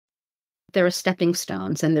there are stepping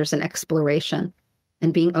stones and there's an exploration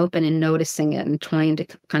and being open and noticing it and trying to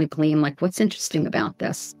kind of glean like, what's interesting about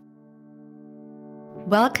this?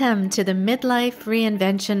 Welcome to the Midlife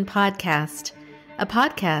Reinvention Podcast, a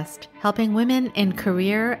podcast helping women in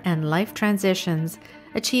career and life transitions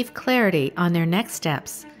achieve clarity on their next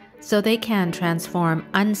steps so they can transform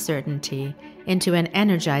uncertainty into an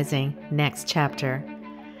energizing next chapter.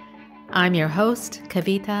 I'm your host,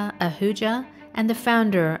 Kavita Ahuja, and the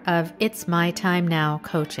founder of It's My Time Now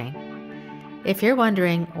Coaching. If you're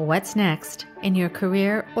wondering what's next in your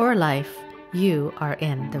career or life, you are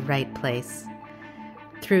in the right place.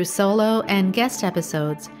 Through solo and guest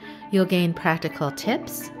episodes, you'll gain practical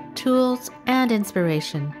tips, tools, and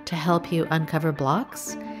inspiration to help you uncover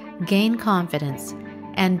blocks, gain confidence,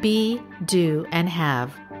 and be, do, and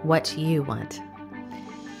have what you want.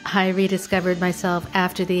 I rediscovered myself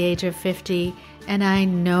after the age of 50, and I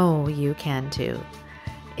know you can too.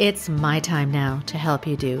 It's my time now to help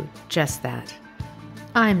you do just that.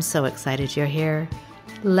 I'm so excited you're here.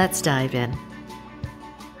 Let's dive in.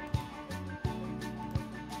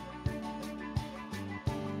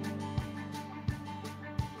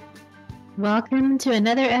 Welcome to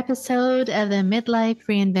another episode of the Midlife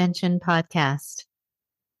Reinvention Podcast.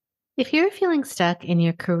 If you're feeling stuck in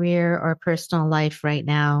your career or personal life right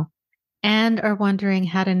now and are wondering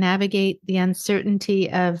how to navigate the uncertainty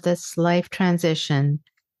of this life transition,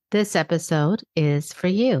 this episode is for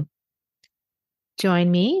you. Join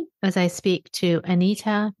me as I speak to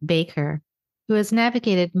Anita Baker, who has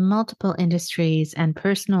navigated multiple industries and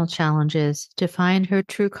personal challenges to find her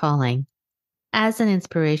true calling, as an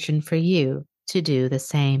inspiration for you to do the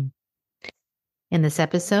same. In this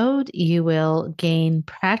episode, you will gain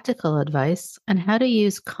practical advice on how to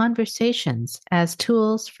use conversations as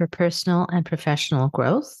tools for personal and professional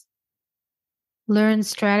growth, learn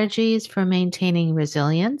strategies for maintaining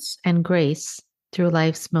resilience and grace through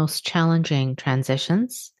life's most challenging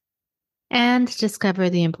transitions, and discover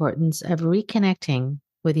the importance of reconnecting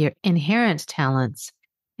with your inherent talents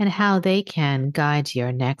and how they can guide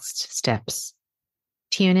your next steps.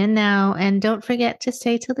 Tune in now and don't forget to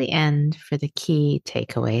stay till the end for the key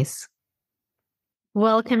takeaways.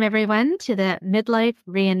 Welcome, everyone, to the Midlife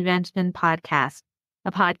Reinvention Podcast,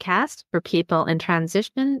 a podcast for people in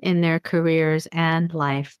transition in their careers and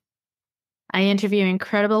life. I interview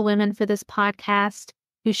incredible women for this podcast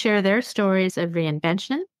who share their stories of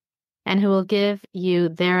reinvention and who will give you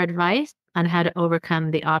their advice on how to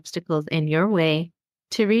overcome the obstacles in your way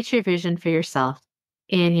to reach your vision for yourself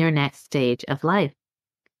in your next stage of life.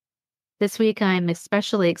 This week, I'm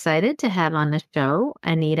especially excited to have on the show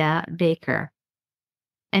Anita Baker.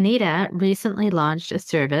 Anita recently launched a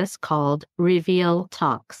service called Reveal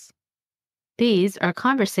Talks. These are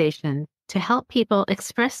conversations to help people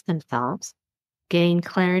express themselves, gain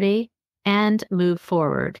clarity, and move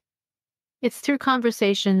forward. It's through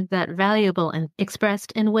conversations that are valuable and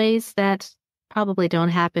expressed in ways that probably don't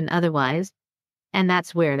happen otherwise, and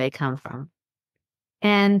that's where they come from.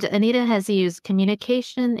 And Anita has used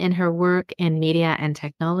communication in her work in media and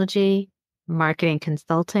technology, marketing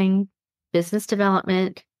consulting, business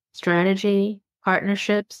development, strategy,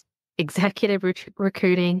 partnerships, executive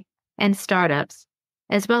recruiting, and startups,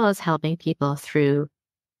 as well as helping people through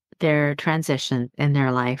their transition in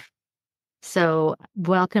their life. So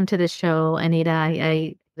welcome to the show,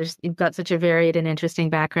 Anita. You've got such a varied and interesting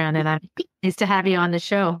background, and I'm pleased to have you on the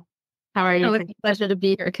show. How are you? Oh, it's a pleasure to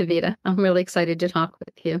be here, Kavita. I'm really excited to talk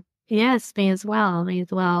with you. Yes, me as well. Me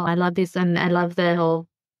as well. I love these, and I love the whole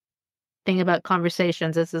thing about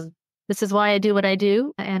conversations. This is why I do what I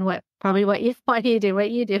do, and why you do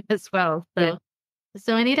what you do as well.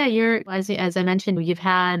 So Anita, you're as I mentioned, you've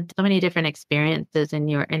had so many different experiences in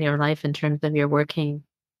your life in terms of your working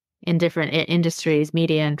in different industries,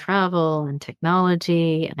 media and travel, and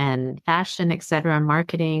technology, and fashion, etc.,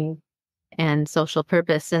 marketing, and social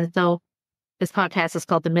purpose. And so this podcast is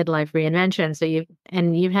called the Midlife Reinvention. So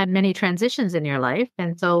you've had many transitions in your life.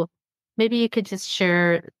 And so maybe you could just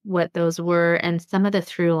share what those were and some of the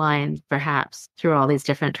through lines, perhaps, through all these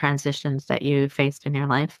different transitions that you faced in your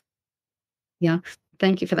life. Yeah,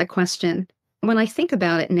 thank you for that question. When I think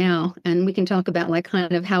about it now, and we can talk about like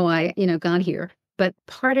kind of how I, got here, but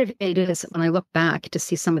part of it is when I look back to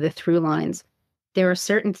see some of the through lines, there are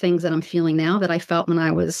certain things that I'm feeling now that I felt when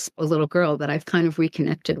I was a little girl that I've kind of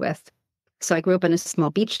reconnected with. So I grew up in a small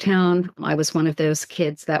beach town. I was one of those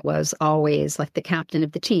kids that was always like the captain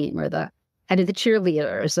of the team or the head of the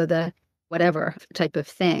cheerleaders or the whatever type of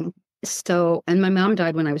thing. So, and my mom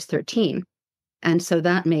died when I was 13. And so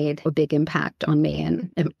that made a big impact on me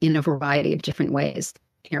in a variety of different ways.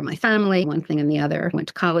 Here, my family, one thing and the other. Went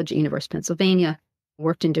to college at University of Pennsylvania,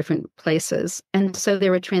 worked in different places. And so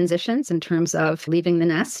there were transitions in terms of leaving the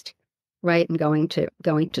nest, right, and going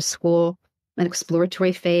to school, an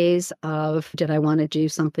exploratory phase of did I want to do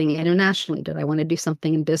something internationally? Did I want to do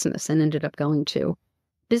something in business? And ended up going to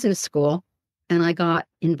business school. And I got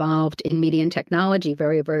involved in media and technology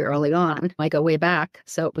very, very early on. I go way back.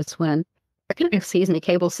 So it was when,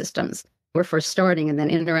 cable systems were first starting, and then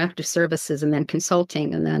interactive services, and then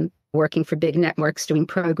consulting, and then working for big networks, doing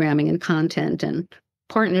programming and content and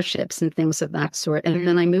partnerships and things of that sort. And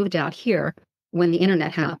then I moved out here when the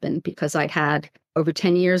internet happened, because I'd had over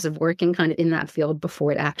 10 years of working kind of in that field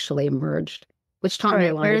before it actually emerged, which taught me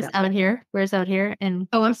a lot. Where's out here? Where's out here?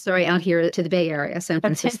 Oh, I'm sorry, out here to the Bay Area, San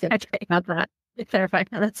Francisco. Okay. About that. Clarify.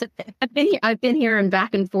 No, that's okay. I've been here and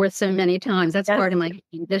back and forth so many times. That's part of my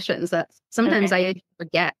conditions that sometimes I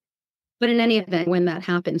forget. But in any event, when that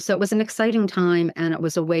happened, so it was an exciting time, and it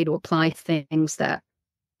was a way to apply things that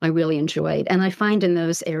I really enjoyed. And I find in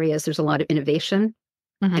those areas, there's a lot of innovation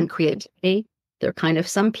and creativity. There are kind of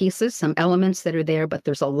some pieces, some elements that are there, but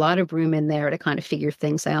there's a lot of room in there to kind of figure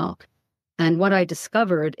things out. And what I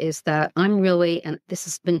discovered is that I'm really, and this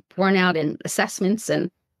has been borne out in assessments and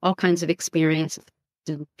all kinds of experiences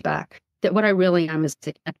back, that what I really am is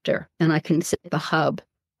a connector, and I can sit at the hub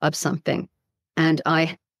of something. And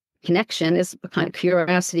connection is a kind of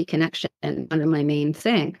curiosity connection, and one of my main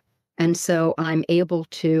thing. And so I'm able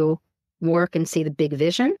to work and see the big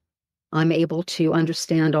vision. I'm able to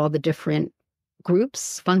understand all the different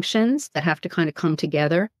groups, functions that have to kind of come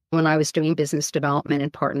together when I was doing business development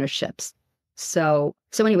and partnerships. So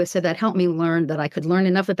anyway, so that helped me learn that I could learn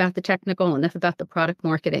enough about the technical, enough about the product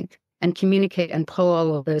marketing, and communicate and pull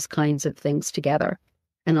all of those kinds of things together,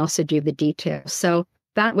 and also do the details. So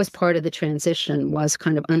that was part of the transition, was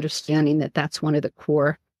kind of understanding that that's one of the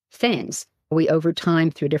core things. We, over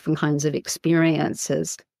time, through different kinds of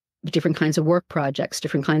experiences, different kinds of work projects,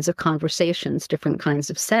 different kinds of conversations, different kinds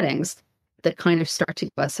of settings, that kind of start to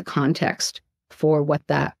give us a context for what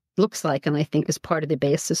that looks like. And I think is part of the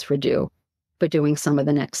basis for doing some of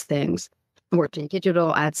the next things. I worked in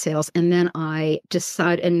digital ad sales. And then I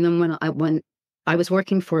decided, and then when I was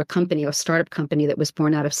working for a company, a startup company that was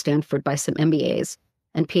born out of Stanford by some MBAs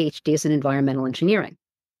and PhDs in environmental engineering.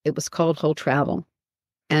 It was called Whole Travel.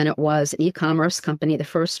 And it was an e-commerce company, the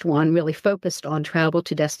first one really focused on travel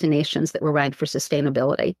to destinations that were ranked for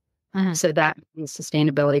sustainability. So that means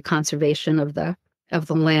sustainability, conservation of the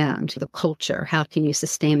land, the culture. How can you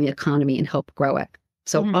sustain the economy and help grow it?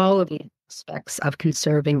 So all of the aspects of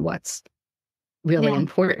conserving what's really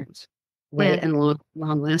important, right, and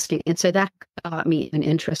long lasting. And so that got me an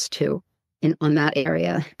interest too on that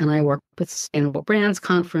area. And I worked with Sustainable Brands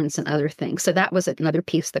Conference and other things. So that was another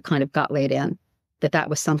piece that kind of got laid in, that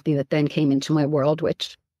was something that then came into my world,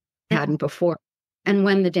 which hadn't before. And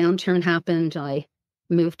when the downturn happened, I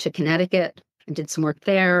moved to Connecticut and did some work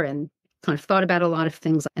there and kind of thought about a lot of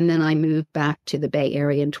things. And then I moved back to the Bay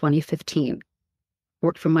Area in 2015,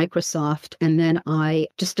 worked for Microsoft. And then I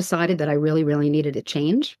just decided that I really, really needed a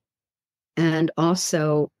change. And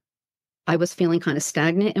also, I was feeling kind of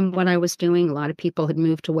stagnant in what I was doing. A lot of people had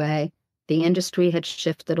moved away. The industry had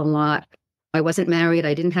shifted a lot. I wasn't married.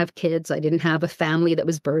 I didn't have kids. I didn't have a family that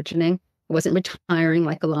was burgeoning. I wasn't retiring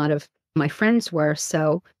like a lot of my friends were.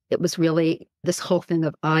 So it was really this whole thing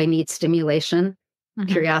of I need stimulation,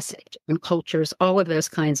 curiosity, and cultures, all of those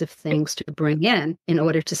kinds of things to bring in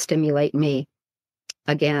order to stimulate me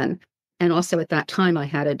again. And also at that time, I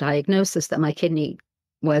had a diagnosis that my kidney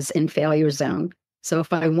was in failure zone. So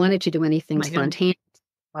if I wanted to do anything spontaneous, if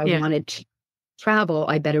I wanted to travel,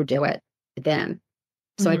 I better do it then.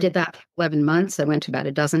 So I did that for 11 months. I went to about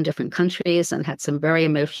a dozen different countries and had some very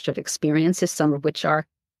emotional experiences, some of which are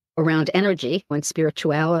around energy and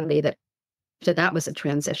spirituality. So that was a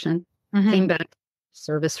transition. Came back,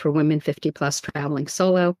 service for women 50 plus traveling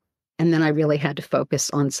solo. And then I really had to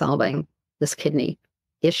focus on solving this kidney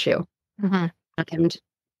issue. And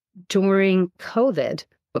during COVID,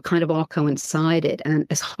 it kind of all coincided. And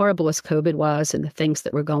as horrible as COVID was and the things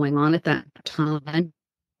that were going on at that time,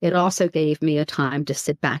 it also gave me a time to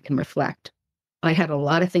sit back and reflect. I had a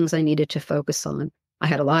lot of things I needed to focus on. I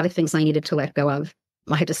had a lot of things I needed to let go of.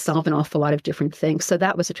 I had to solve an awful lot of different things. So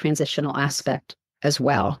that was a transitional aspect as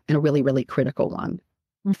well, and a really, really critical one.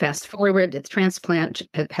 Fast forward, the transplant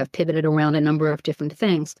have pivoted around a number of different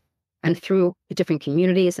things. And through different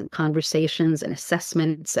communities and conversations and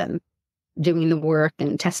assessments and doing the work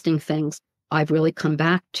and testing things, I've really come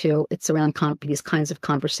back to it's around these kinds of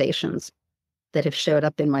conversations that have showed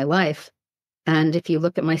up in my life. And if you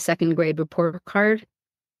look at my second grade report card,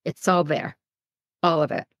 it's all there, all of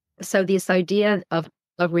it. So this idea of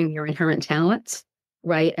discovering your inherent talents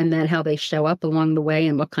right? And then how they show up along the way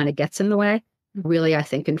and what kind of gets in the way really, I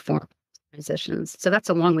think, inform transitions. So that's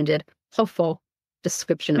a long-winded, hopeful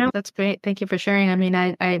description of No, it. that's great. Thank you for sharing. I mean,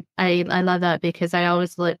 I love that because I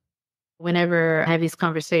always look whenever I have these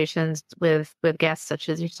conversations with guests such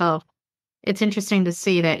as yourself. It's interesting to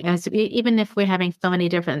see that even if we're having so many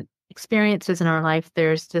different experiences in our life,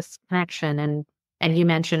 there's this connection. And you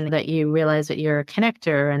mentioned that you realize that you're a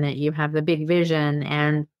connector and that you have the big vision.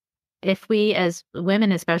 And if we, as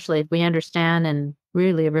women especially, if we understand and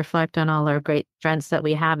really reflect on all our great strengths that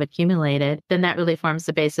we have accumulated, then that really forms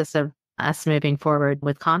the basis of us moving forward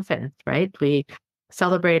with confidence, right? We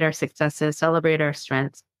celebrate our successes, celebrate our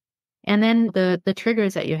strengths. And then the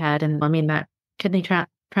triggers that you had, and I mean, that kidney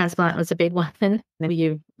transplant was a big one. Maybe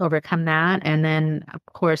you've overcome that. And then, of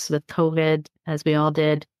course, with COVID, as we all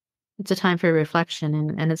did, it's a time for reflection.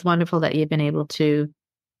 And it's wonderful that you've been able to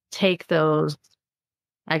take those,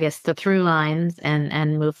 I guess, the through lines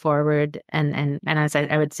and move forward. And as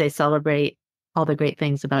I would say, celebrate all the great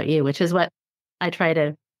things about you, which is what I try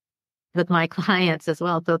to with my clients as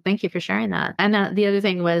well. So thank you for sharing that. And the other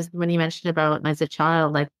thing was when you mentioned about as a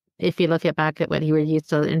child, like if you look back at what you were used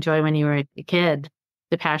to enjoy when you were a kid,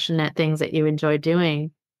 the passionate things that you enjoy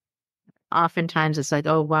doing, oftentimes it's like,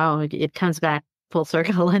 oh, wow, it comes back full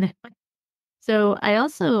circle. And so I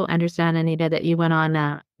also understand, Anita, that you went on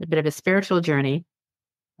a bit of a spiritual journey.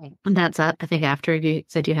 Right. And that's, I think, after you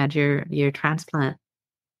said you had your transplant.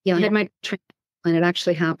 Yeah, I had my transplant. It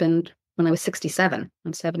actually happened when I was 67.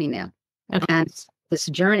 I'm 70 now. Okay. And this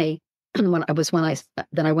journey, when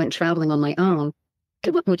I went traveling on my own,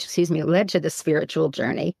 which, excuse me, led to the spiritual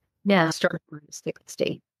journey. Yeah. I started when I was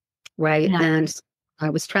 60, right? Yeah. And I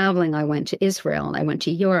was traveling. I went to Israel and I went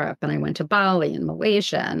to Europe and I went to Bali and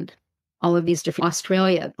Malaysia and all of these different,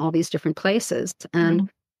 Australia, all these different places. And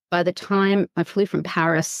by the time I flew from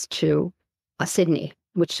Paris to Sydney,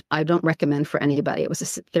 which I don't recommend for anybody, it was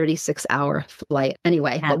a 36-hour flight.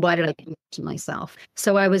 Anyway, Yeah. but why did I do it to myself?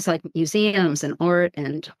 So I was like museums and art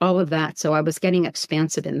and all of that. So I was getting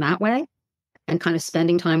expansive in that way and kind of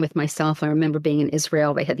spending time with myself. I remember being in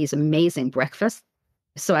Israel. They had these amazing breakfasts.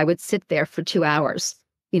 So I would sit there for 2 hours,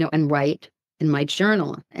 and write in my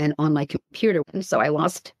journal and on my computer. And so I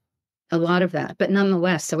lost a lot of that. But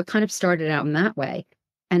nonetheless, so it kind of started out in that way.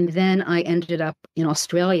 And then I ended up in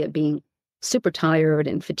Australia being super tired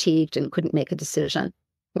and fatigued and couldn't make a decision.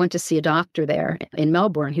 Went to see a doctor there in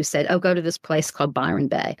Melbourne who said, oh, go to this place called Byron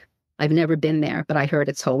Bay. I've never been there, but I heard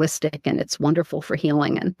it's holistic and it's wonderful for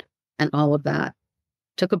healing and all of that.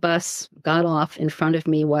 Took a bus, got off. In front of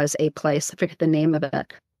me was a place, I forget the name of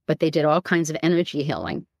it, but they did all kinds of energy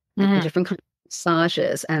healing, and different kinds of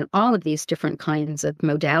massages, and all of these different kinds of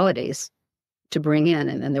modalities to bring in.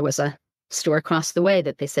 And then there was a store across the way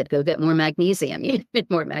that they said, go get more magnesium. You need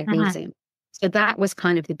more magnesium. So that was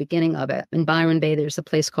kind of the beginning of it. In Byron Bay, there's a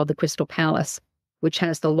place called the Crystal Palace, which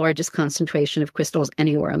has the largest concentration of crystals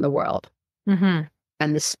anywhere in the world. And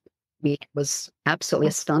this week was absolutely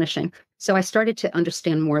astonishing. So I started to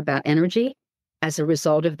understand more about energy as a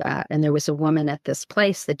result of that. And there was a woman at this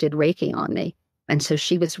place that did Reiki on me. And so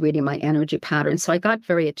she was reading my energy pattern. So I got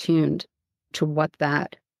very attuned to what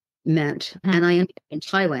that meant. And I ended up in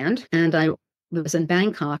Thailand, and I was in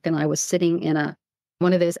Bangkok, and I was sitting in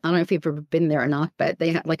one of those, I don't know if you've ever been there or not, but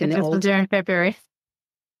they had like in the old... This was during February.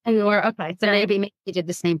 And you were, okay, so maybe you did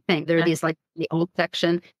the same thing. There are these like the old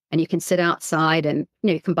section, and you can sit outside and,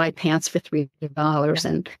 you can buy pants for $3.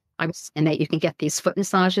 And that you can get these foot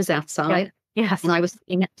massages outside. Yes. And I was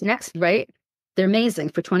next, right? They're amazing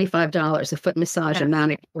for $25, a foot massage and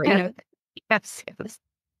manicure. Yes.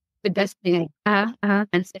 The best thing.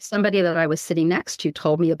 And somebody that I was sitting next to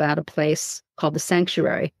told me about a place called the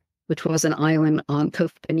Sanctuary, which was an island on Koh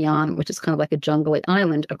Phangan, which is kind of like a jungly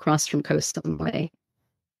island across from Koh Samui.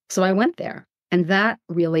 So I went there, and that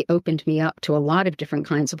really opened me up to a lot of different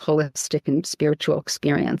kinds of holistic and spiritual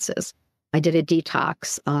experiences. I did a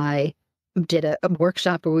detox. I did a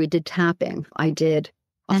workshop where we did tapping. I did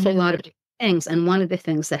a whole lot of things. And one of the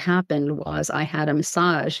things that happened was I had a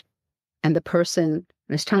massage, and the person,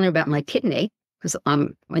 I was telling her about my kidney, because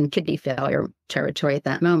I'm in kidney failure territory at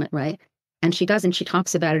that moment, right? And she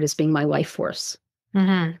talks about it as being my life force.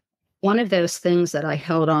 One of those things that I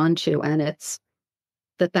held on to, and it's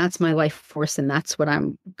that's my life force, and that's what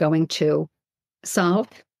I'm going to solve,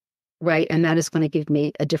 right? And that is going to give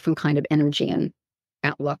me a different kind of energy and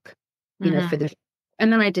outlook, for the...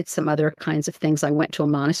 And then I did some other kinds of things. I went to a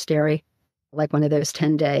monastery, like one of those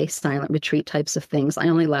 10-day silent retreat types of things. I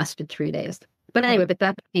only lasted 3 days. But anyway,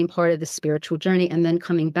 that became part of the spiritual journey. And then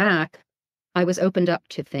coming back, I was opened up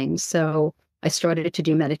to things. So I started to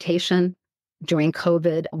do meditation. during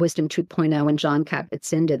COVID, Wisdom 2.0 and John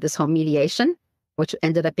Kabat-Zinn did this whole mediation, which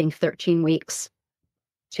ended up being 13 weeks,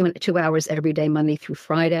 2 hours every day, Monday through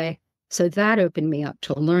Friday. So that opened me up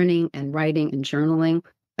to learning and writing and journaling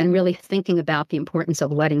and really thinking about the importance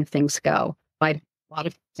of letting things go. I had a lot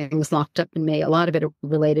of things locked up in me, a lot of it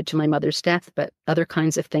related to my mother's death, but other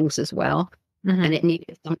kinds of things as well. And it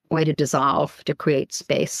needed some way to dissolve, to create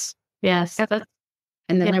space. Yes.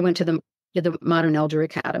 And then I went to the Modern Elder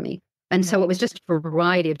Academy. And so it was just a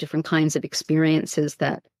variety of different kinds of experiences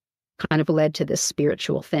that kind of led to this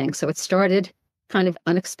spiritual thing. So it started kind of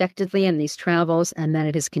unexpectedly in these travels, and then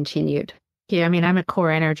it has continued. Yeah, I mean, I'm a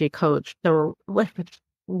core energy coach. So what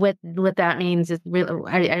that means is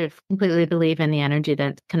really, I completely believe in the energy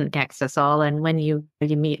that connects us all. And when you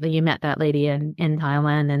met that lady in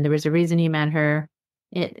Thailand, and there was a reason you met her.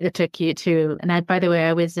 It took you to, and by the way,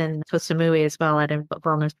 I was in Koh Samui as well at a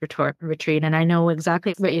wellness retreat, and I know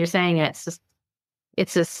exactly what you're saying.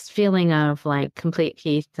 It's this feeling of like complete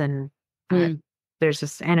peace, and there's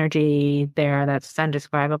this energy there that's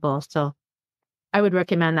indescribable. So I would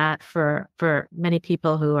recommend that for many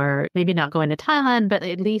people who are maybe not going to Thailand, but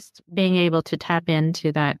at least being able to tap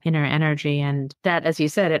into that inner energy, and that, as you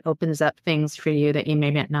said, it opens up things for you that you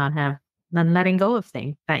may not have. And letting go of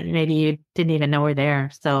things that maybe you didn't even know were there.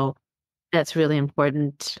 So that's really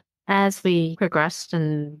important as we progress,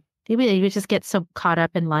 and we just get so caught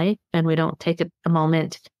up in life, and we don't take a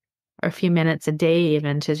moment or a few minutes a day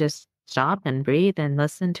even to just stop and breathe and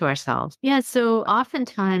listen to ourselves. Yeah. So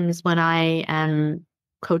oftentimes when I am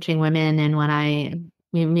coaching women, and when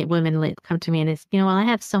we meet women come to me and it's, well, I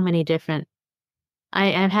have so many different,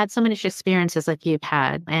 I've had so many experiences like you've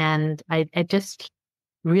had, and I just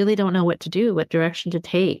really don't know what to do, what direction to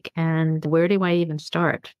take, and where do I even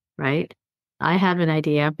start, right? I have an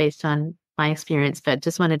idea based on my experience, but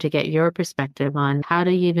just wanted to get your perspective on how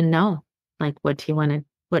do you even know, like, what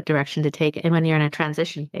direction to take, and when you're in a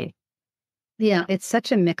transition phase. Yeah, it's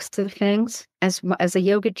such a mix of things. As a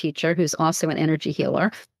yoga teacher who's also an energy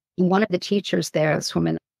healer, one of the teachers there, this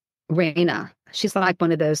woman, Raina, she's like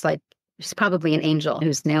one of those, like, she's probably an angel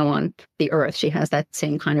who's now on the earth. She has that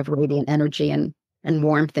same kind of radiant energy and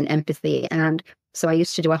warmth and empathy. And so I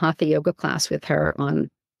used to do a hatha yoga class with her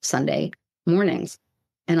on Sunday mornings.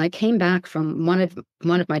 And I came back from one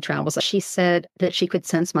of my travels. She said that she could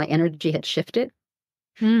sense my energy had shifted.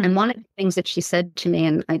 And one of the things that she said to me,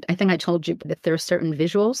 and I think I told you that there are certain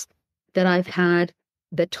visuals that I've had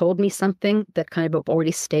that told me something that kind of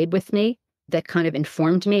already stayed with me, that kind of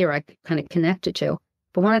informed me, or I kind of connected to.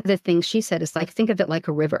 But one of the things she said is, like, think of it like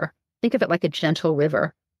a river. Think of it like a gentle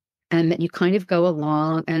river. And that you kind of go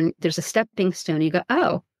along, and there's a stepping stone. You go,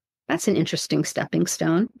 oh, that's an interesting stepping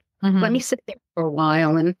stone. Let me sit there for a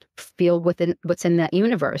while and feel what's in that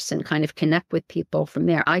universe, and kind of connect with people from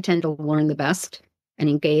there. I tend to learn the best and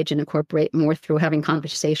engage and incorporate more through having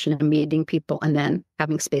conversation and meeting people, and then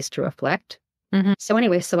having space to reflect. So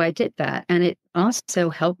anyway, so I did that. And it also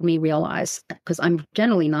helped me realize, because I'm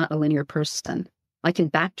generally not a linear person. I can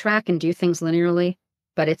backtrack and do things linearly,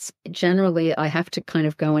 but it's generally, I have to kind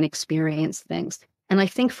of go and experience things. And I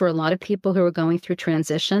think for a lot of people who are going through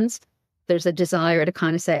transitions, there's a desire to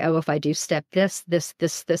kind of say, oh, if I do step this,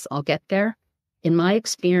 I'll get there. In my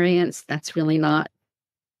experience, that's really not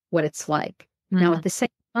what it's like. Now, at the same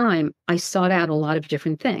time, I sought out a lot of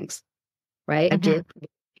different things, right?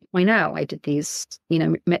 I know I did these,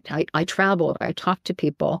 I traveled, I talked to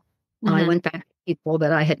people. I went back to people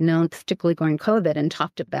that I had known, particularly during COVID, and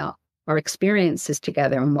talked about our experiences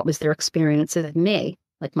together and what was their experience of me,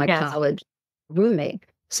 like my college roommate.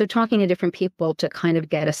 So talking to different people to kind of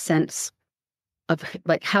get a sense of,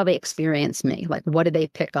 like, how they experience me, like, what do they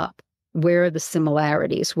pick up? Where are the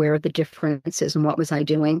similarities? Where are the differences? And what was I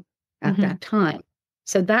doing at that time?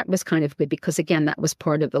 So that was kind of good, because again, that was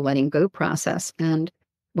part of the letting go process. And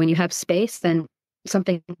when you have space, then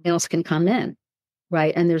something else can come in,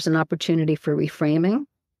 right? And there's an opportunity for reframing.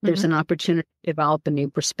 There's an opportunity to develop a new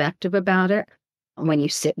perspective about it. When you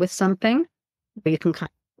sit with something, you can kind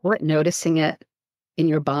of noticing it in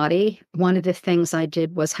your body. One of the things I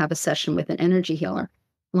did was have a session with an energy healer.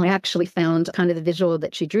 And I actually found kind of the visual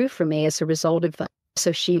that she drew for me as a result of that.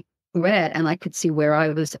 So she read, and I could see where I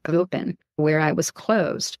was open, where I was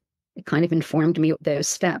closed. It kind of informed me of those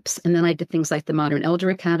steps. And then I did things like the Modern Elder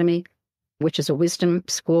Academy, which is a wisdom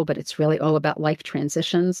school, but it's really all about life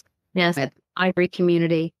transitions. Yes. I had Ivory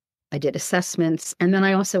community. I did assessments. And then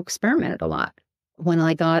I also experimented a lot. When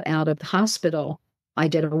I got out of the hospital, I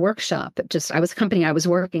did a workshop. I was a company I was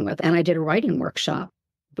working with, and I did a writing workshop,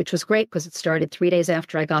 which was great because it started 3 days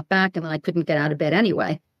after I got back, and I couldn't get out of bed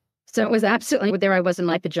anyway. So it was absolutely, there I was in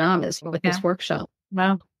my pajamas with this workshop.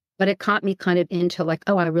 Wow. but it caught me kind of into like,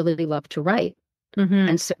 oh, I really love to write. Mm-hmm.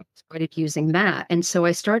 And so I started using that. And so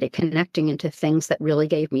I started connecting into things that really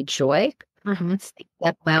gave me joy, things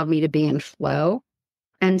that allowed me to be in flow.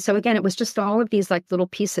 And so again, it was just all of these like little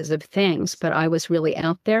pieces of things, but I was really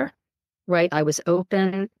out there, right? I was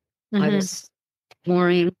open, I Mm-hmm. was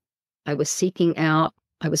exploring, I was seeking out,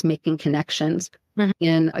 I was making connections. Mm-hmm.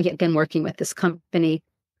 And again, working with this company,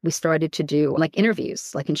 we started to do like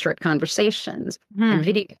interviews, like in short conversations and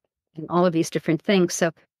video and all of these different things.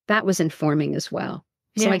 So that was informing as well.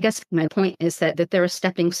 So Yeah. I guess my point is that there are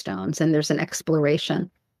stepping stones and there's an exploration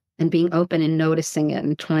and being open and noticing it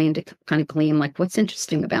and trying to kind of glean like what's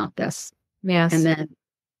interesting about this. And Yes. then,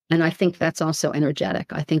 and I think that's also energetic.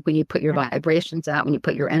 I think when you put your vibrations out, when you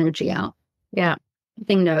put your energy out, Yeah.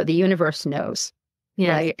 the universe knows, Yes.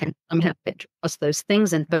 right? And I'm happy to trust those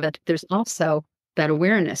things. And but there's also that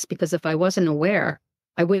awareness because if I wasn't aware,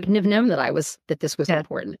 I wouldn't have known that this was Yeah.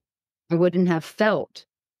 important. I wouldn't have felt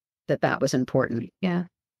that was important. Yeah.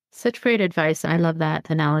 Such great advice. I love that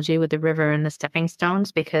analogy with the river and the stepping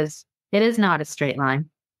stones because it is not a straight line.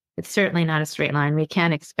 It's certainly not a straight line. We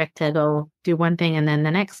can't expect to go do one thing and then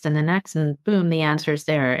the next and the next, and boom, the answer's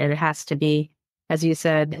there. It has to be, as you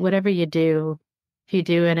said, whatever you do, if you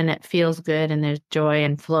do it and it feels good and there's joy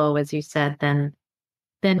and flow, as you said, then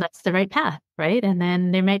that's the right path, right? And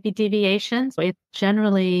then there might be deviations. It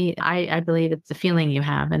generally, I believe it's the feeling you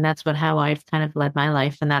have. And that's how I've kind of led my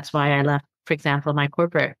life. And that's why I left, for example, my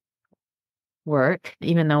corporate work,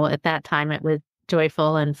 even though at that time it was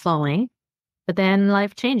joyful and flowing. But then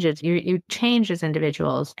life changes. You change as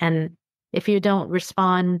individuals. And if you don't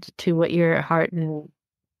respond to what your heart and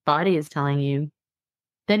body is telling you,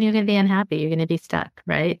 then you're going to be unhappy. You're going to be stuck,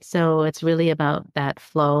 right? So it's really about that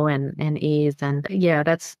flow and ease. And yeah,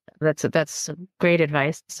 that's great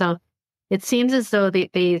advice. So it seems as though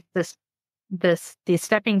these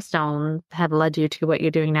stepping stones have led you to what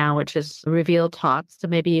you're doing now, which is Reveal Talks. So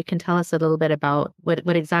maybe you can tell us a little bit about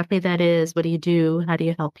what exactly that is. What do you do? How do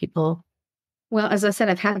you help people? Well, as I said,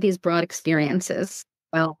 I've had these broad experiences.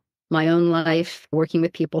 Well, my own life, working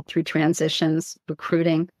with people through transitions,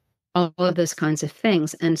 recruiting, all of those kinds of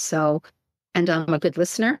things. And I'm a good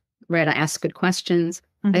listener, right? I ask good questions.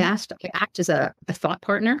 Mm-hmm. I act as a thought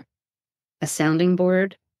partner, a sounding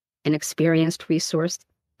board, an experienced resource,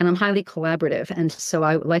 and I'm highly collaborative. And so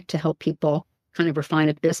I would like to help people kind of refine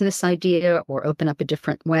a business idea or open up a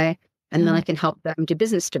different way. And then I can help them do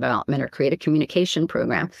business development or create a communication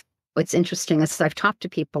program. What's interesting is I've talked to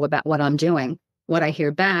people about what I'm doing. What I hear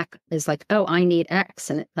back is like, oh, I need X.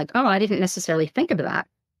 And it's like, oh, I didn't necessarily think of that,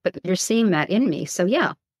 but you're seeing that in me. So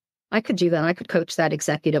yeah, I could do that. I could coach that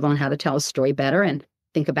executive on how to tell a story better and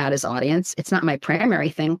think about his audience. It's not my primary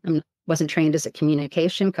thing. I wasn't trained as a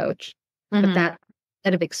communication coach, but that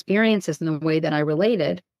set of experiences and the way that I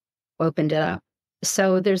related opened it up.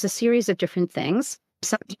 So there's a series of different things.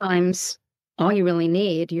 Sometimes all you really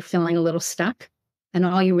need, you're feeling a little stuck, and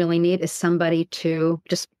all you really need is somebody to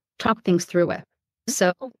just talk things through it.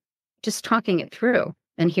 So just talking it through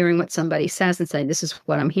and hearing what somebody says and saying, this is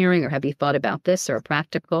what I'm hearing, or have you thought about this, or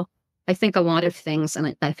practical. I think a lot of things,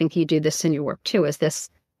 and I think you do this in your work too, is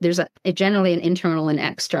there's generally an internal and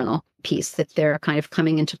external piece that they're kind of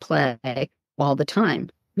coming into play all the time.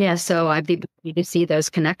 Yeah, so I've been able to see those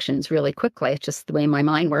connections really quickly. It's just the way my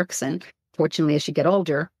mind works. And fortunately, as you get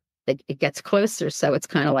older, it gets closer. So it's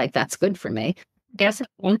kind of like, that's good for me. I guess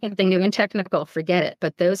one thing new and technical, forget it.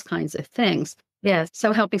 But those kinds of things. Yeah,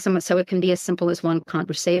 so helping someone, so it can be as simple as one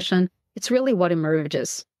conversation. It's really what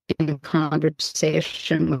emerges in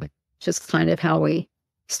conversation, which is kind of how we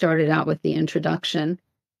started out with the introduction.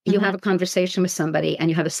 You have a conversation with somebody and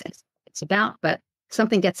you have a sense it's about, but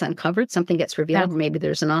something gets uncovered, something gets revealed. Maybe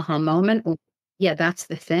there's an aha moment. Yeah, that's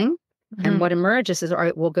the thing. And what emerges is, all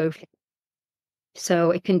right, we'll go. So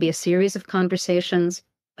it can be a series of conversations.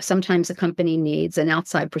 Sometimes a company needs an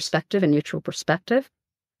outside perspective, a neutral perspective.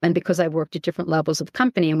 And because I've worked at different levels of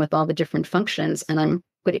company and with all the different functions, and I'm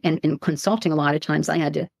good in consulting a lot of times, I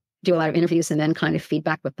had to do a lot of interviews and then kind of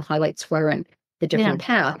feedback what the highlights were and the different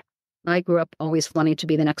path. I grew up always wanting to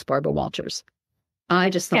be the next Barbara Walters. I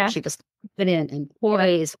just thought she was confident and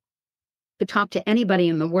poised, could talk to anybody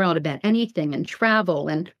in the world about anything and travel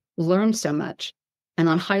and learn so much. And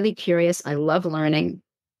I'm highly curious. I love learning.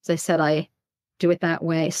 As I said, I do it that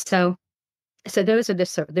way. So those are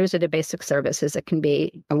the basic services. It can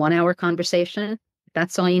be a 1 hour conversation. If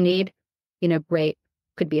that's all you need, great.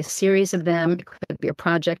 Could be a series of them. It could be a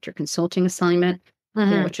project or consulting assignment,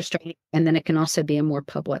 what you're starting. And then it can also be a more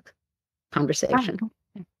public conversation.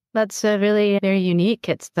 That's really very unique.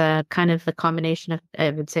 It's the kind of the combination of, I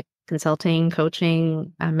would say, consulting,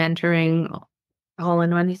 coaching, mentoring, all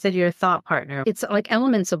in one. You said you're a thought partner. It's like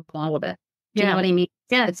elements of all of it. Do you know what I mean?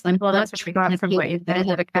 Yeah. Well, that's what we got from what you I said.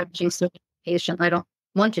 have a coaching certification. I don't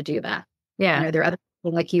want to do that. Yeah. There are other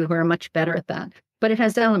people like you who are much better at that, but it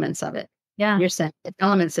has elements of it. Yeah. You're saying it's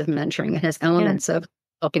elements of mentoring. It has elements of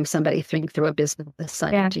helping somebody think through a business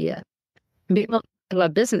idea. People who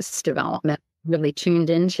love business development really tuned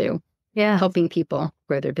into helping people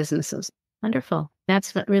grow their businesses. Wonderful.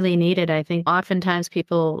 That's really needed. I think oftentimes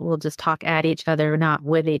people will just talk at each other, not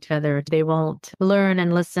with each other. They won't learn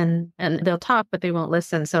and listen, and they'll talk, but they won't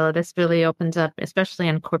listen. So this really opens up, especially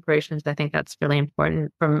in corporations. I think that's really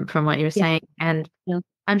important from what you're saying. And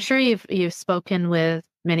I'm sure you've spoken with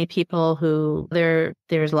many people who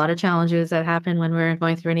there's a lot of challenges that happen when we're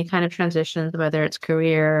going through any kind of transitions, whether it's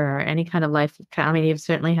career or any kind of life. I mean, you've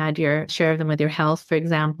certainly had your share of them with your health, for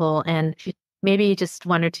example, and maybe just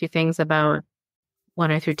one or two tips about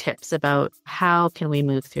how can we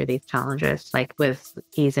move through these challenges, like with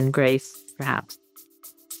ease and grace, perhaps.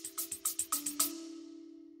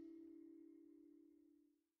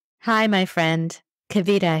 Hi, my friend.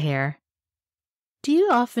 Kavita here. Do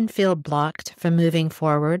you often feel blocked from moving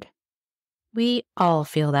forward? We all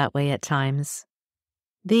feel that way at times.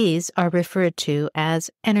 These are referred to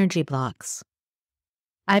as energy blocks.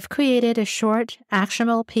 I've created a short,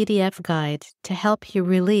 actionable PDF guide to help you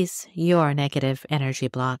release your negative energy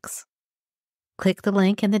blocks. Click the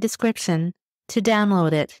link in the description to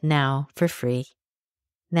download it now for free.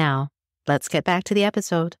 Now, let's get back to the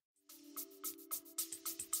episode.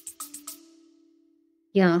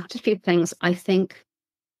 Yeah, just a few things. I think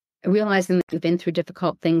realizing that you've been through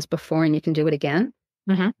difficult things before and you can do it again.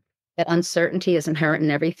 Mm-hmm. That uncertainty is inherent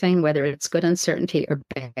in everything, whether it's good uncertainty or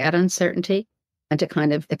bad uncertainty, and to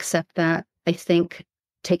kind of accept that. I think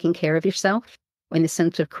taking care of yourself in the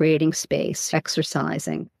sense of creating space,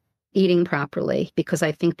 exercising, eating properly, because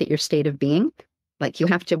I think that your state of being, like you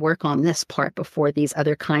have to work on this part before these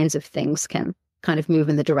other kinds of things can kind of move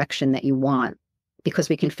in the direction that you want, because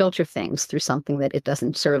we can filter things through something that it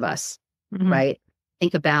doesn't serve us, right?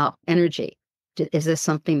 Think about energy. Is this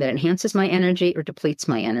something that enhances my energy or depletes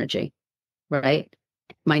my energy, right?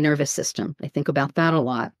 My nervous system. I think about that a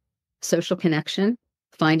lot. Social connection,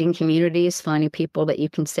 finding communities, finding people that you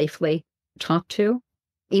can safely talk to,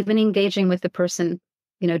 even engaging with the person,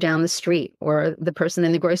 down the street or the person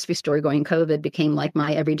in the grocery store going COVID became like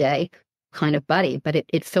my everyday kind of buddy, but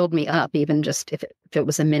it filled me up, even just if it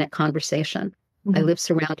was a minute conversation. I live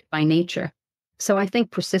surrounded by nature. So I think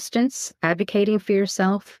persistence, advocating for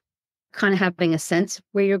yourself, kind of having a sense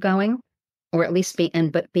where you're going, or at least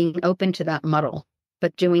being open to that muddle,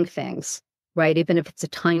 but doing things, right? Even if it's a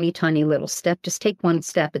tiny, tiny little step, just take one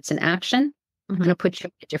step. It's an action. I'm going to put you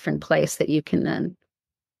in a different place that you can then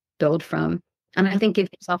build from. And I think give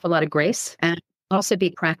yourself a lot of grace and also be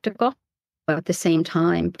practical at the same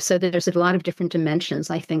time. So there's a lot of different dimensions,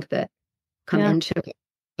 I think, that come into it.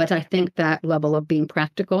 But I think that level of being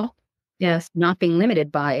practical, not being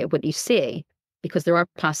limited by what you see, because there are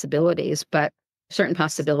possibilities, but certain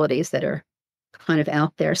possibilities that are kind of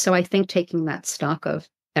out there. So I think taking that stock of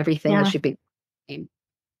everything that should be.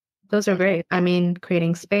 Those are great. I mean,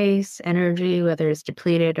 creating space, energy, whether it's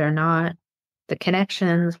depleted or not, the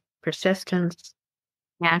connections, persistence,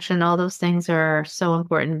 action, all those things are so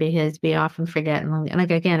important because we often forget. And like,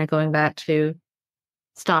 again, going back to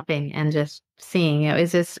stopping and just seeing,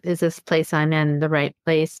 is this place I'm in the right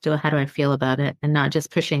place? How do I feel about it? And not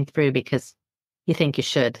just pushing through because you think you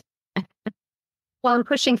should. Well, and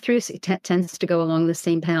pushing through tends to go along the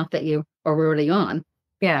same path that you are already on.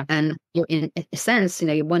 Yeah. And you're in a sense,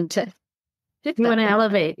 you want to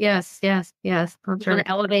elevate. Yes. You want to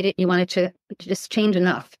elevate it. You want it to just change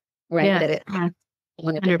enough, right? Yes. That it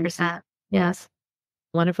 100%. Yes.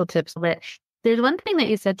 Wonderful tips. But there's one thing that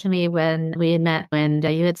you said to me when we met, when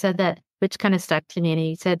you had said that, which kind of stuck to me. And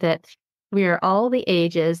you said that we are all the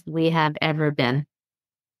ages we have ever been.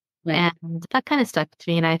 Right. And that kind of stuck to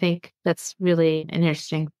me. And I think that's really an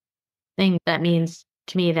interesting thing. That means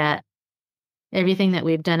to me that everything that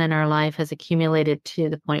we've done in our life has accumulated to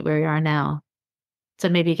the point where we are now. So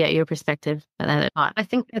maybe get your perspective on that. I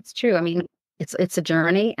think that's true. I mean, it's a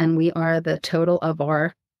journey, and we are the total of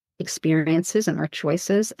our experiences and our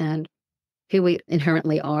choices and who we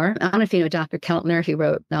inherently are. I don't know if you know Dr. Keltner, who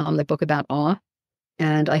wrote the book about awe.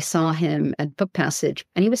 And I saw him at Book Passage,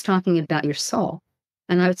 and he was talking about your soul.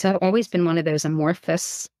 And it's always been one of those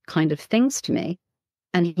amorphous kind of things to me.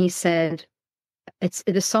 And he said,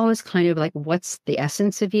 the soul is kind of like, what's the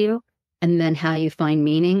essence of you? And then how you find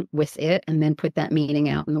meaning with it, and then put that meaning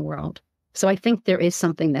out in the world. So I think there is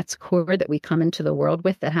something that's core that we come into the world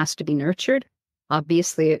with that has to be nurtured.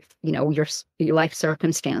 Obviously, your life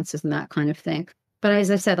circumstances and that kind of thing. But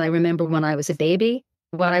as I said, I remember when I was a baby,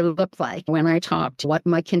 what I looked like when I talked, what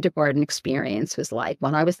my kindergarten experience was like,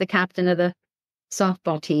 when I was the captain of the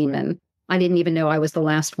softball team. And I didn't even know I was the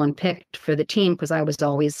last one picked for the team because I was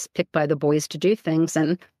always picked by the boys to do things.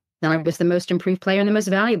 And then I was the most improved player and the most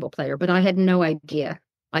valuable player, but I had no idea.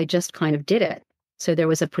 I just kind of did it. So there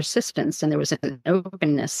was a persistence and there was an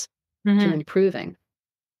openness to improving.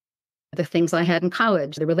 The things I had in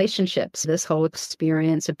college, the relationships, this whole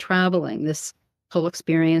experience of traveling, this whole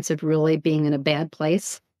experience of really being in a bad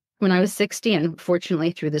place when I was 60, and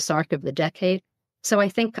fortunately through this arc of the decade. So I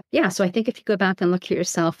think, so I think if you go back and look at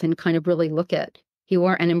yourself and kind of really look at who you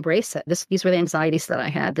are and embrace it, these were the anxieties that I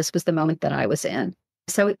had. This was the moment that I was in.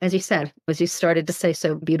 So as you said, as you started to say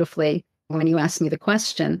so beautifully when you asked me the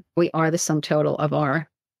question, we are the sum total of our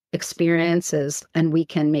experiences and we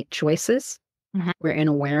can make choices. We're in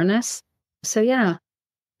awareness. So yeah,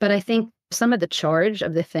 but I think some of the charge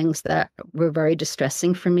of the things that were very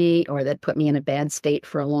distressing for me or that put me in a bad state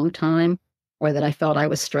for a long time or that I felt I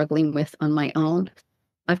was struggling with on my own,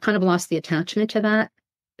 I've kind of lost the attachment to that.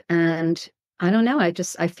 And I don't know,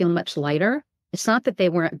 I feel much lighter. It's not that they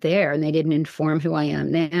weren't there and they didn't inform who I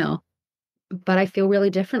am now, but I feel really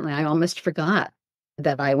differently. I almost forgot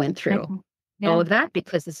that I went through all of that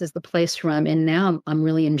because this is the place where I'm in now. I'm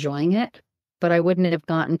really enjoying it, but I wouldn't have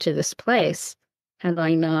gotten to this place had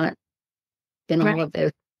I not been all of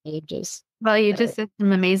those ages. Well, you just said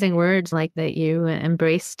some amazing words like that you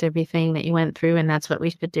embraced everything that you went through, and that's what we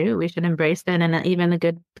should do. We should embrace that, and even the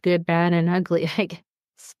good, bad, and ugly. Like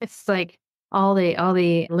it's like all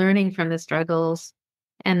the learning from the struggles.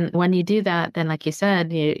 And when you do that, then like you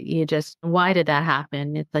said, you just, why did that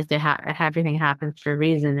happen? It's like everything happens for a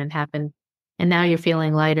reason. It happened, and now you're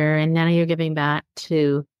feeling lighter, and now you're giving back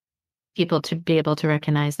to people to be able to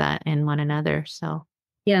recognize that in one another. So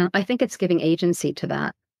yeah, I think it's giving agency to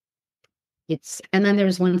that. And then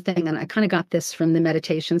there's one thing, and I kind of got this from the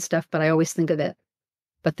meditation stuff, but I always think of it.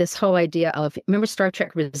 But this whole idea of, remember Star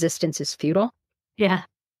Trek, resistance is futile? Yeah.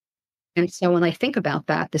 And so when I think about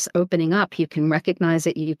that, this opening up, you can recognize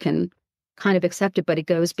it, you can kind of accept it, but it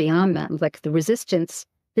goes beyond that. Like the resistance,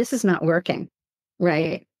 this is not working,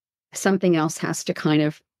 right? Something else has to kind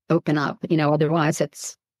of open up, otherwise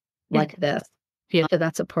it's like this. Yeah. So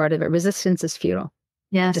that's a part of it. Resistance is futile.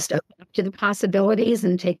 Yeah. Just open up to the possibilities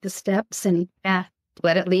and take the steps and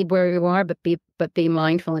let it lead where you are, but be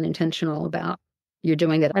mindful and intentional about you're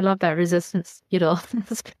doing it. I love that resistance, Well,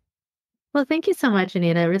 thank you so much,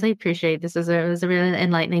 Anita. I really appreciate this. It was a really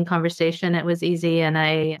enlightening conversation. It was easy, and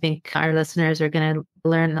I think our listeners are going to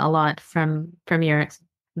learn a lot from your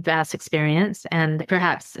vast experience. And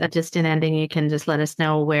perhaps just in ending, you can just let us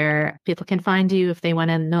know where people can find you if they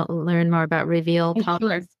want to learn more about Reveal Talks.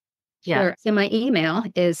 Sure. Yeah. Sure. So my email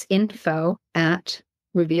is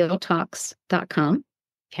info@revealtalks.com.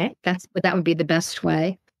 Okay. That would be the best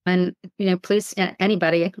way. And, please,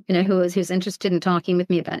 anybody, who's interested in talking with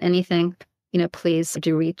me about anything, please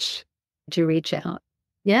do reach out.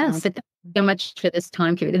 Yes. But thank you so much for this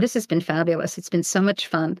time period. This has been fabulous. It's been so much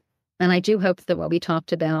fun. And I do hope that what we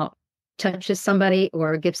talked about touches somebody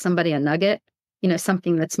or gives somebody a nugget,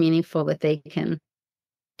 something that's meaningful that they can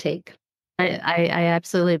take. I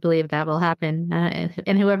absolutely believe that will happen.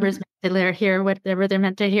 And whoever's meant to hear whatever they're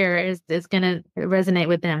meant to hear is going to resonate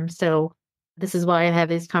with them. So this is why I have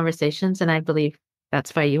these conversations. And I believe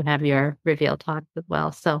that's why you have your Reveal Talks as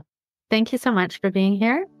well. So thank you so much for being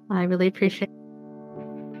here. I really appreciate it.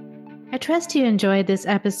 I trust you enjoyed this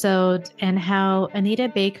episode and how Anita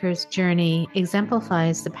Baker's journey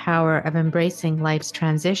exemplifies the power of embracing life's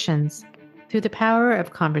transitions through the power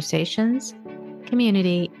of conversations,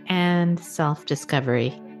 community, and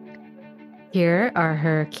self-discovery. Here are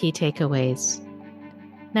her key takeaways.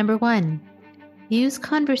 Number 1, use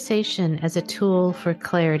conversation as a tool for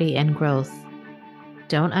clarity and growth.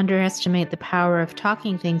 Don't underestimate the power of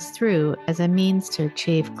talking things through as a means to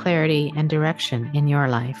achieve clarity and direction in your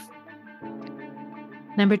life.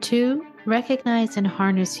 Number 2, recognize and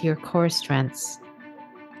harness your core strengths.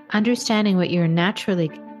 Understanding what you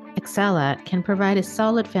naturally excel at can provide a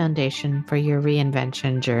solid foundation for your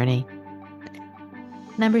reinvention journey.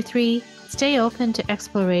 Number 3, stay open to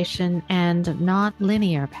exploration and not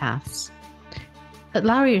linear paths.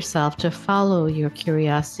 Allow yourself to follow your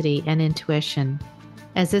curiosity and intuition,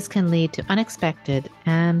 as this can lead to unexpected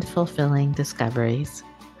and fulfilling discoveries.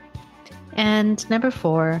 And number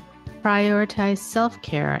 4, prioritize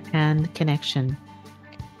self-care and connection.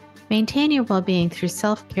 Maintain your well-being through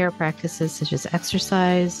self-care practices such as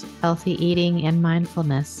exercise, healthy eating, and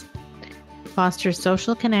mindfulness. Foster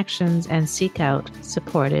social connections and seek out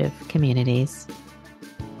supportive communities.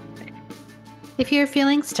 If you're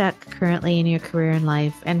feeling stuck currently in your career and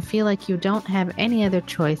life and feel like you don't have any other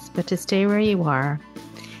choice but to stay where you are,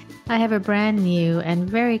 I have a brand new and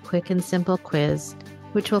very quick and simple quiz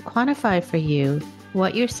which will quantify for you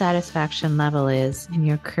what your satisfaction level is in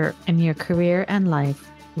your career and life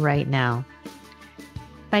right now.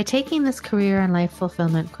 By taking this career and life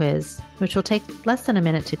fulfillment quiz, which will take less than a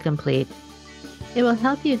minute to complete, it will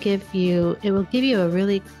give you a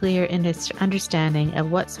really clear understanding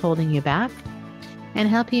of what's holding you back and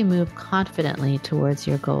help you move confidently towards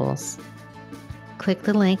your goals. Click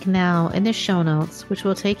the link now in the show notes, which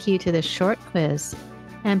will take you to the short quiz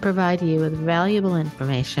and provide you with valuable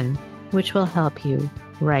information, which will help you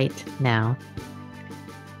right now.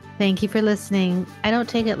 Thank you for listening. I don't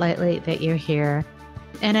take it lightly that you're here,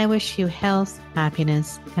 and I wish you health,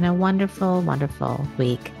 happiness, and a wonderful, wonderful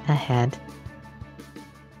week ahead.